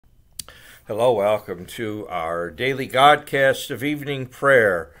Hello, welcome to our daily Godcast of evening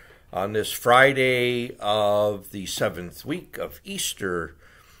prayer on this Friday of the 7th week of Easter.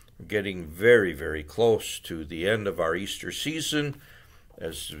 We're getting very, very close to the end of our Easter season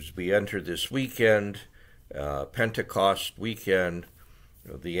as we enter this weekend, Pentecost weekend,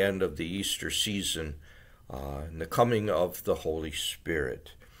 the end of the Easter season, and the coming of the Holy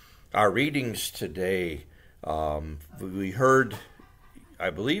Spirit. Our readings today, we heard, I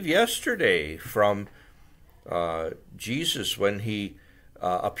believe yesterday, from Jesus when he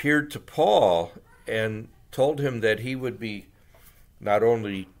appeared to Paul and told him that he would be not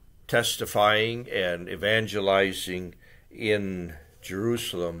only testifying and evangelizing in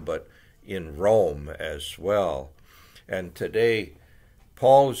Jerusalem, but in Rome as well. And today,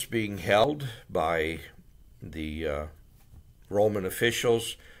 Paul is being held by the Roman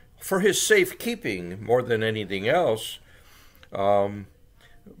officials for his safekeeping more than anything else.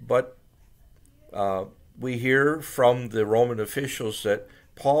 But we hear from the Roman officials that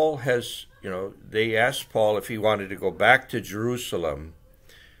Paul has, they asked Paul if he wanted to go back to Jerusalem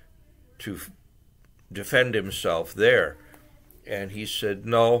to defend himself there. And he said,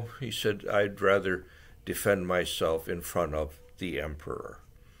 no. He said, I'd rather defend myself in front of the emperor.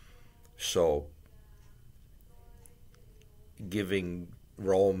 So, giving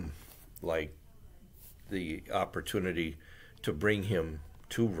Rome, like, the opportunity to bring him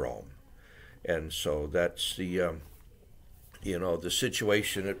to Rome. And so that's the, the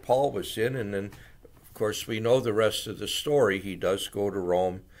situation that Paul was in. And then, of course, we know the rest of the story. He does go to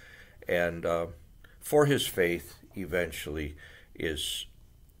Rome, and for his faith, eventually is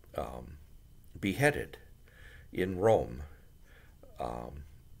beheaded in Rome.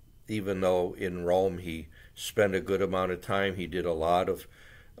 Even though in Rome he spent a good amount of time, he did a lot of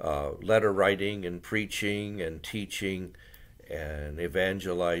letter writing and preaching and teaching and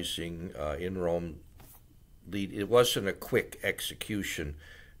evangelizing in Rome. It wasn't a quick execution.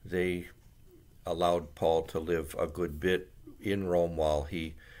 They allowed Paul to live a good bit in Rome while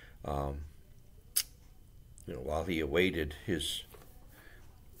he, while he awaited his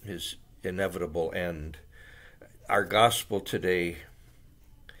inevitable end. Our gospel today,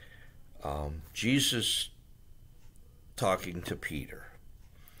 Jesus talking to Peter.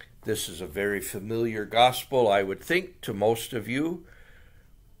 This is a very familiar gospel, I would think, to most of you.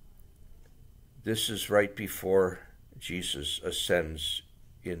 This is right before Jesus ascends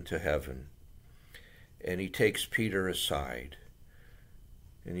into heaven. And he takes Peter aside.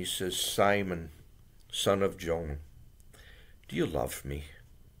 And he says, Simon, son of Jonah, do you love me?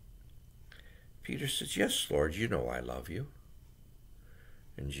 Peter says, yes, Lord, you know I love you.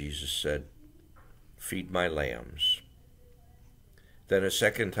 And Jesus said, feed my lambs. Then a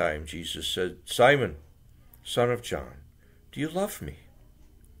second time, Jesus said, Simon, son of John, do you love me?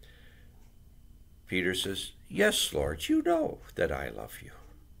 Peter says, yes, Lord, you know that I love you.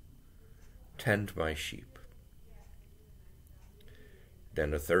 Tend my sheep.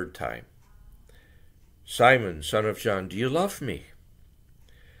 Then a third time, Simon, son of John, do you love me?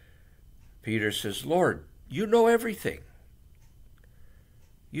 Peter says, Lord, you know everything.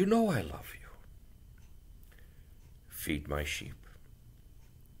 You know I love you. Feed my sheep.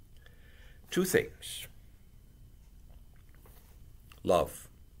 Two things. Love.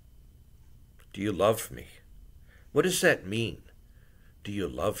 Do you love me? What does that mean? Do you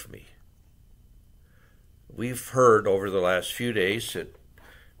love me? We've heard over the last few days that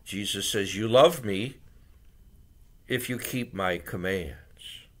Jesus says, you love me if you keep my commands.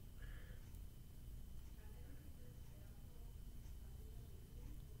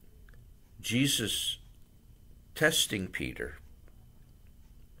 Jesus testing Peter,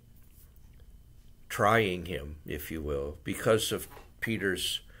 trying him, if you will, because of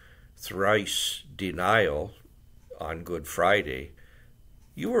Peter's thrice denial on Good Friday.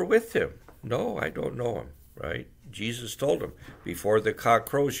 You were with him. No, I don't know him, right? Jesus told him, before the cock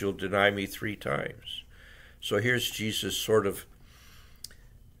crows, you'll deny me 3 times. So here's Jesus sort of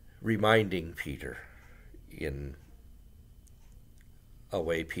reminding Peter in a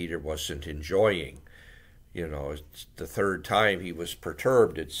way Peter wasn't enjoying. It's the third time he was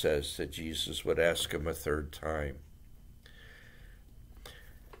perturbed, it says, that Jesus would ask him a third time.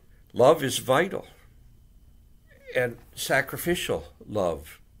 Love is vital, and sacrificial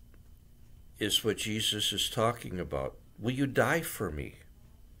love is what Jesus is talking about. Will you die for me?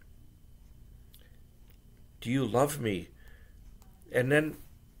 Do you love me? And then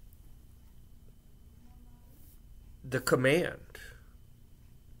the command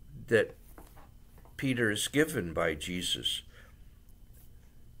that Peter is given by Jesus.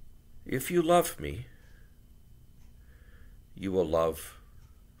 If you love me, you will love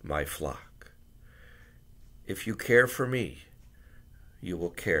my flock. If you care for me, you will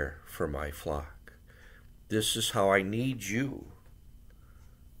care for my flock. This is how I need you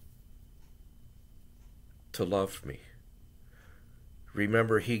to love me.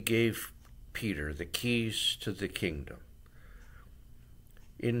 Remember, he gave Peter the keys to the kingdom,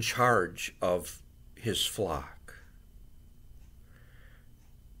 in charge of his flock.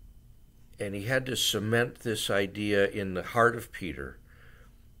 And he had to cement this idea in the heart of Peter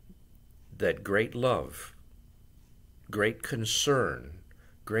that great love, great concern,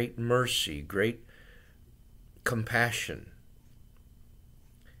 great mercy, great compassion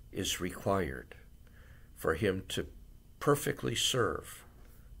is required for him to perfectly serve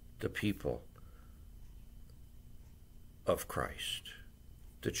the people of Christ,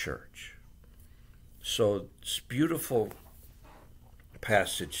 the church. So it's a beautiful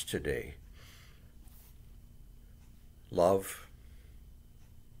passage today. Love,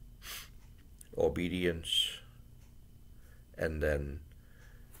 obedience, and then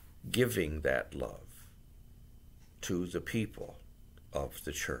giving that love to the people of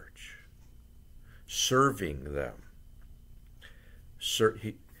the church, serving them.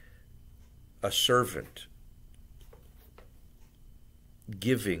 A servant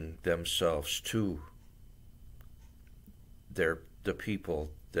giving themselves to the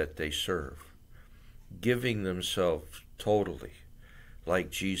people that they serve, giving themselves totally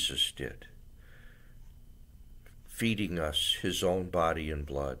like Jesus did, feeding us his own body and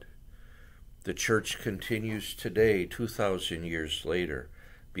blood. The church continues today, 2,000 years later,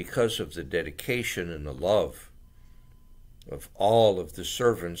 because of the dedication and the love of all of the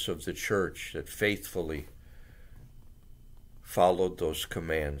servants of the church that faithfully followed those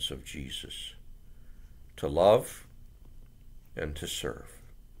commands of Jesus, to love and to serve.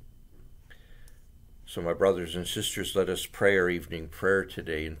 So my brothers and sisters, let us pray our evening prayer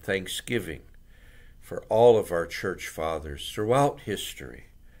today in thanksgiving for all of our church fathers throughout history,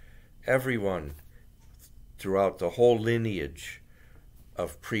 everyone throughout the whole lineage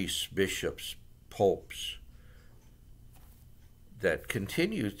of priests, bishops, popes, that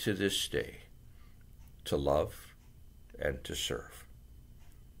continue to this day to love and to serve.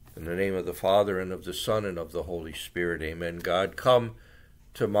 In the name of the Father, and of the Son, and of the Holy Spirit, amen. God, come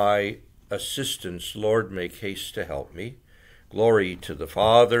to my assistance. Lord, make haste to help me. Glory to the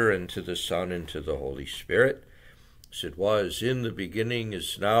Father, and to the Son, and to the Holy Spirit, as it was in the beginning,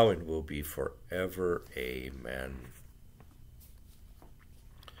 is now, and will be forever. Amen.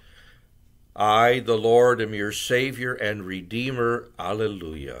 I, the Lord, am your Savior and Redeemer.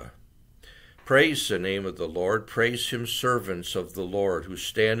 Alleluia. Praise the name of the Lord. Praise him, servants of the Lord, who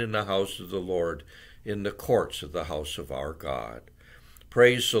stand in the house of the Lord, in the courts of the house of our God.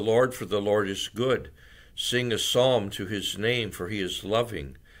 Praise the Lord, for the Lord is good. Sing a psalm to his name, for he is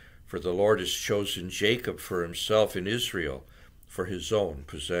loving. For the Lord has chosen Jacob for himself, and Israel for his own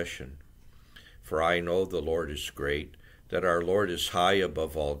possession. For I know the Lord is great, that our Lord is high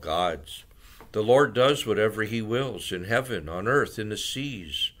above all gods. The Lord does whatever he wills, in heaven, on earth, in the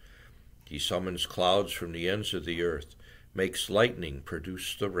seas. He summons clouds from the ends of the earth, makes lightning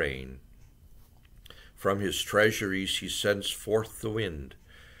produce the rain. From his treasuries he sends forth the wind.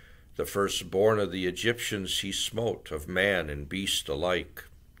 The firstborn of the Egyptians he smote, of man and beast alike.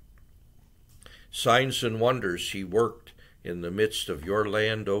 Signs and wonders he worked in the midst of your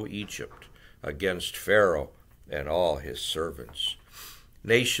land, O Egypt, against Pharaoh and all his servants.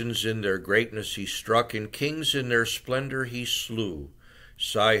 Nations in their greatness he struck, and kings in their splendor he slew.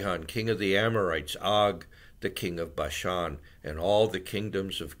 Sihon, king of the Amorites, Og, the king of Bashan, and all the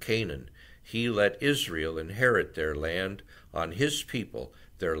kingdoms of Canaan. He let Israel inherit their land. On his people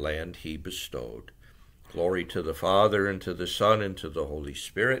their land he bestowed. Glory to the Father, and to the Son, and to the Holy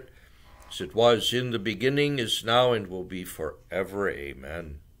Spirit, as it was in the beginning, is now, and will be forever.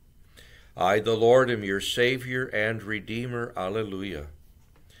 Amen. I, the Lord, am your Savior and Redeemer. Alleluia.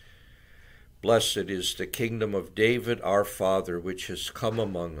 Blessed is the kingdom of David, our Father, which has come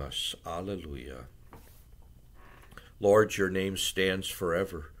among us. Alleluia. Lord, your name stands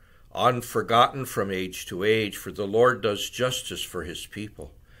forever, unforgotten from age to age, for the Lord does justice for his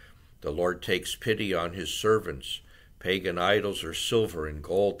people. The Lord takes pity on his servants. Pagan idols are silver and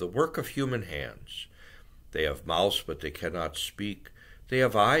gold, the work of human hands. They have mouths, but they cannot speak. They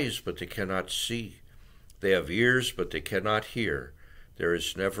have eyes, but they cannot see. They have ears, but they cannot hear. There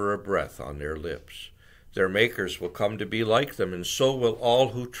is never a breath on their lips. Their makers will come to be like them, and so will all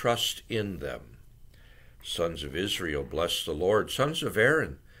who trust in them. Sons of Israel, bless the Lord. Sons of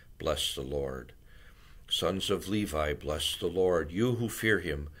Aaron, bless the Lord. Sons of Levi, bless the Lord. You who fear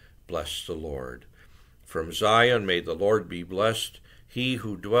him, bless the Lord. From Zion may the Lord be blessed, he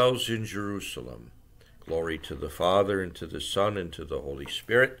who dwells in Jerusalem. Glory to the Father, and to the Son, and to the Holy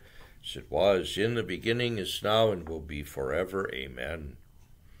Spirit, as it was in the beginning, is now, and will be forever. Amen.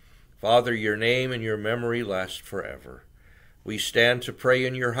 Father, your name and your memory last forever. We stand to pray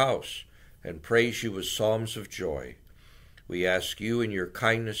in your house and praise you with psalms of joy. We ask you in your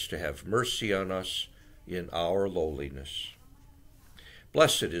kindness to have mercy on us in our lowliness.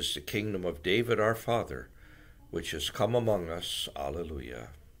 Blessed is the kingdom of David our Father, which has come among us.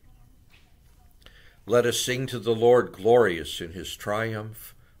 Alleluia. Let us sing to the Lord glorious in his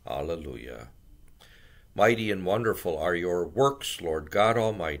triumph. Alleluia. Mighty and wonderful are your works, Lord God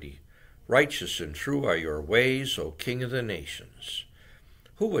Almighty. Righteous and true are your ways, O King of the nations.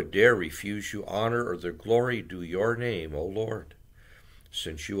 Who would dare refuse you honor or the glory due your name, O Lord?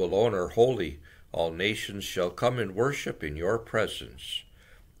 Since you alone are holy, all nations shall come and worship in your presence.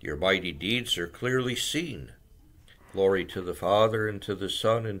 Your mighty deeds are clearly seen. Glory to the Father, and to the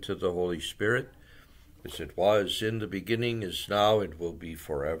Son, and to the Holy Spirit, as it was in the beginning, is now, and will be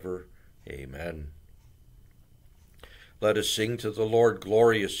forever. Amen. Let us sing to the Lord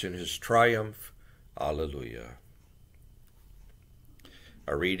glorious in his triumph. Alleluia.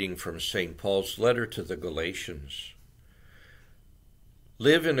 A reading from St. Paul's letter to the Galatians.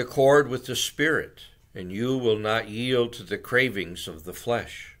 Live in accord with the Spirit, and you will not yield to the cravings of the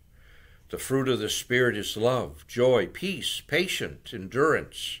flesh. The fruit of the Spirit is love, joy, peace, patience,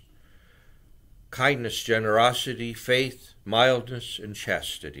 endurance, kindness, generosity, faith, mildness, and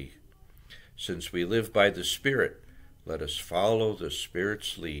chastity. Since we live by the Spirit, let us follow the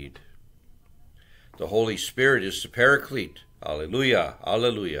Spirit's lead. The Holy Spirit is the Paraclete. Alleluia,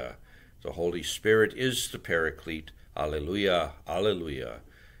 alleluia. The Holy Spirit is the Paraclete. Alleluia, alleluia.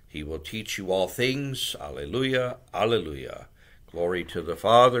 He will teach you all things. Alleluia, alleluia. Glory to the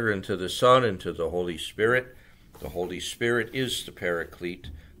Father, and to the Son, and to the Holy Spirit. The Holy Spirit is the Paraclete.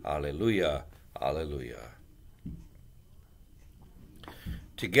 Alleluia, alleluia.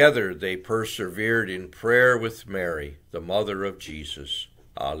 Together they persevered in prayer with Mary, the mother of Jesus.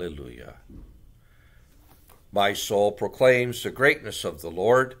 Alleluia. My soul proclaims the greatness of the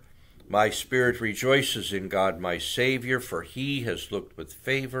Lord. My spirit rejoices in God my Savior, for he has looked with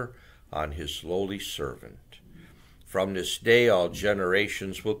favor on his lowly servant. From this day all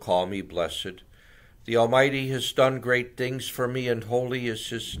generations will call me blessed. The Almighty has done great things for me, and holy is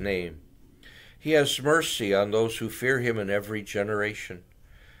his name. He has mercy on those who fear him in every generation.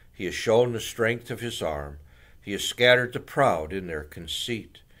 He has shown the strength of his arm. He has scattered the proud in their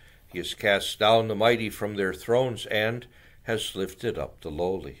conceit. He has cast down the mighty from their thrones and has lifted up the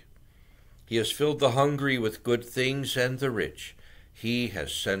lowly. He has filled the hungry with good things, and the rich he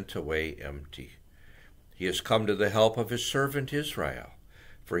has sent away empty. He has come to the help of his servant Israel,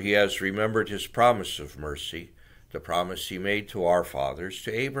 for he has remembered his promise of mercy, the promise he made to our fathers,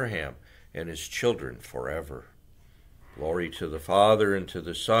 to Abraham and his children forever. Glory to the Father, and to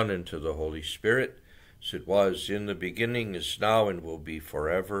the Son, and to the Holy Spirit, as it was in the beginning, is now, and will be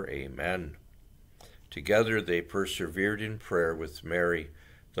forever. Amen. Together they persevered in prayer with Mary,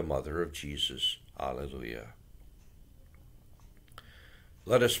 the mother of Jesus. Alleluia.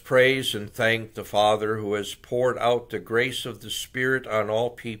 Let us praise and thank the Father who has poured out the grace of the Spirit on all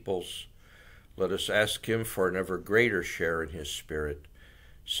peoples. Let us ask him for an ever greater share in his Spirit,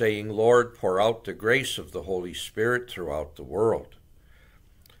 saying, Lord, pour out the grace of the Holy Spirit throughout the world.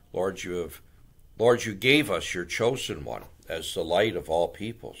 Lord, you gave us your chosen one as the light of all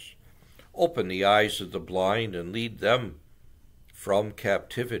peoples. Open the eyes of the blind and lead them from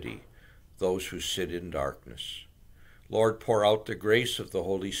captivity, those who sit in darkness. Lord, pour out the grace of the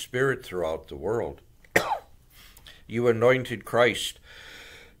Holy Spirit throughout the world. You anointed Christ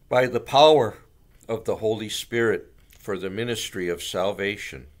by the power of the Holy Spirit for the ministry of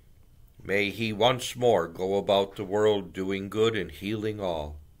salvation. May he once more go about the world doing good and healing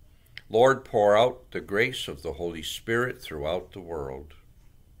all. Lord, pour out the grace of the Holy Spirit throughout the world.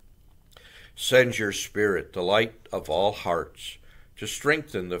 Send your Spirit, the light of all hearts, to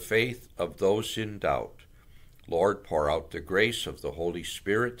strengthen the faith of those in doubt. Lord, pour out the grace of the Holy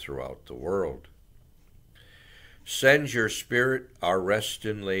Spirit throughout the world. Send your Spirit, our rest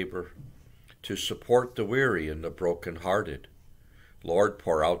in labor, to support the weary and the broken-hearted. Lord,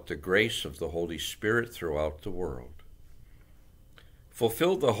 pour out the grace of the Holy Spirit throughout the world.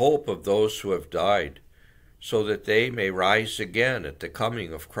 Fulfill the hope of those who have died, so that they may rise again at the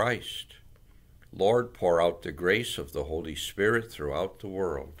coming of Christ. Lord, pour out the grace of the Holy Spirit throughout the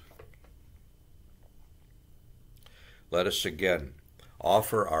world. Let us again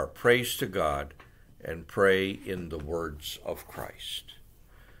offer our praise to God and pray in the words of Christ.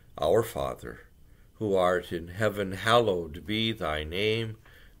 Our Father, who art in heaven, hallowed be thy name.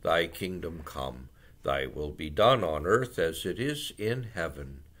 Thy kingdom come. Thy will be done on earth as it is in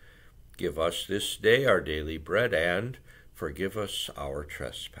heaven. Give us this day our daily bread, and forgive us our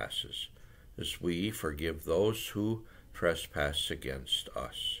trespasses, as we forgive those who trespass against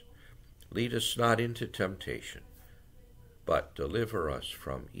us. Lead us not into temptation, but deliver us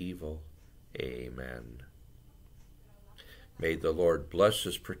from evil. Amen. May the Lord bless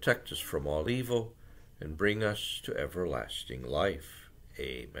us, protect us from all evil, and bring us to everlasting life.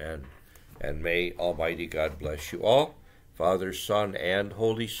 Amen. And may Almighty God bless you all, Father, Son, and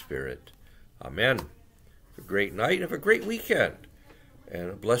Holy Spirit. Amen. Have a great night, have a great weekend, and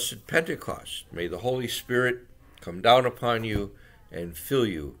a blessed Pentecost. May the Holy Spirit come down upon you and fill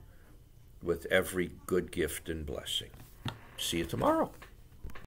you with every good gift and blessing. See you tomorrow.